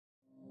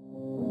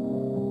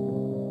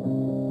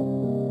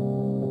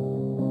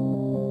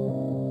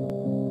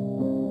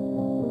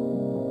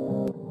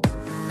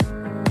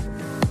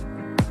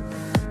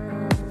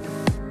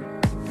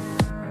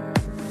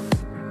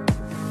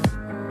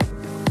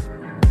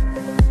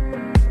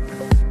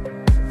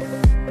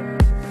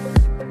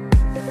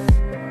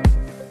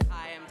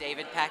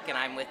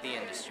time with the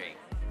industry.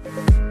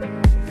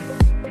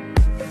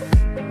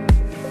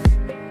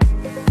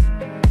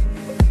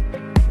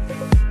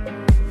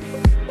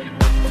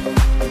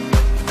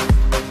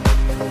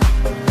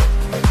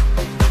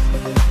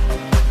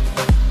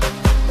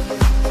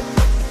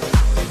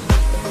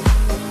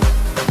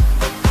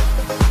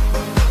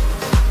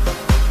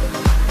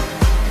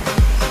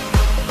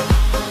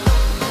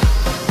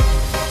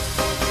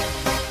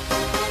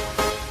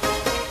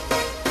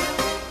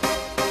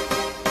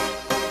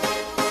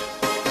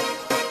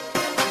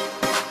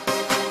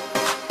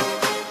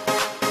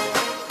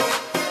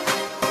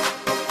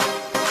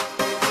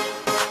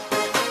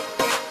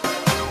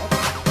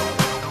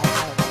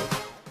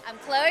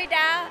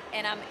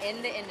 And I'm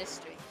in the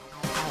industry.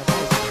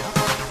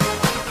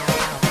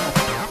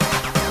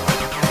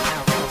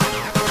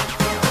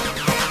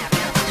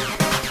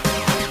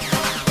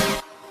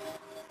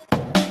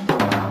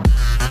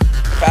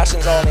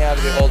 Fashion's all in the eye of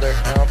the beholder.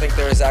 I don't think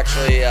there is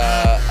actually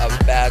a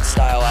bad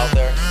style out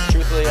there.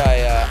 Truthfully,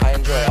 I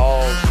enjoy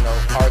all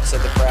parts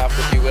of the craft,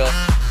 if you will.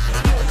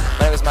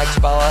 My name is Mike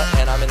Chabala,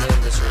 and I'm in the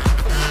industry.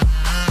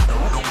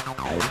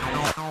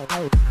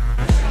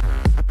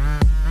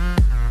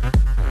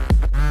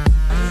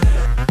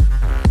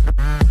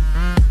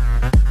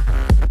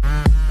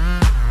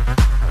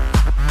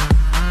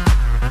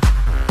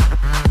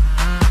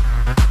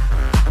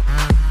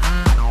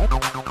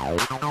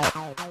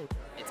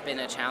 It's been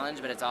a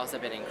challenge, but it's also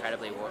been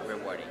incredibly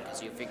rewarding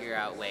because you figure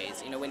out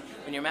ways.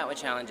 When you're met with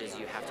challenges,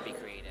 you have to be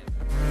creative.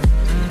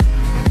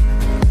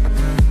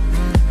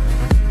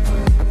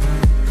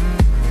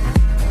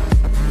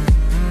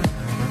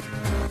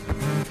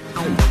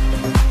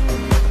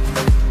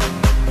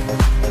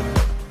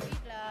 We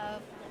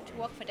love to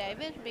work for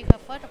David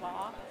because first of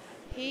all,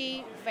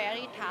 he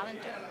very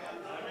talented,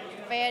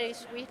 very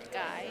sweet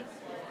guy,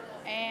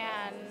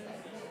 and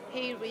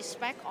he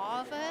respect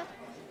all of it.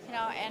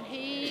 And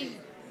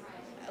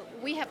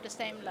we have the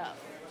same love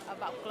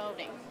about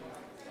clothing,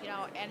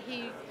 and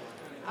he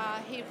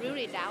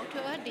really down to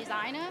earth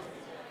designer.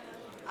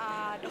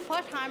 The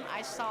first time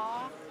I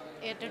saw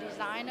it, the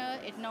designer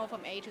is known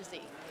from A to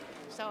Z,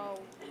 so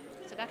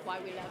that's why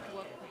we love to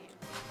work with him.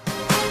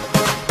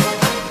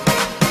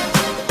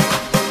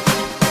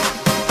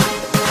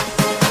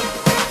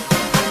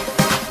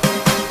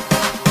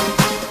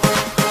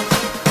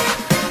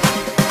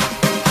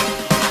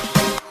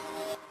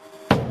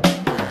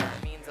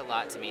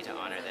 To me to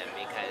honor them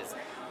because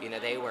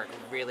they work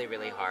really,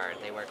 really hard.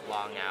 They work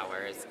long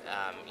hours.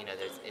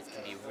 It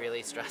can be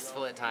really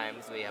stressful at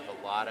times. We have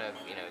a lot of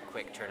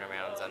quick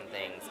turnarounds on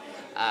things,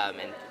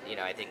 and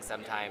I think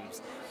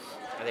sometimes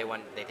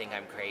they think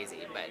I'm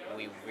crazy, but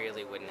we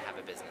really wouldn't have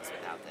a business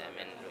without them.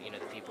 And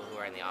the people who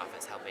are in the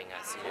office helping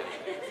us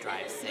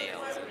drive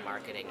sales and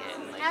marketing it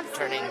and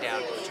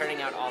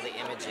turning out all the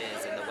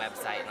images and the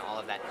website and all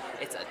of that.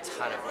 It's a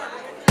ton of work.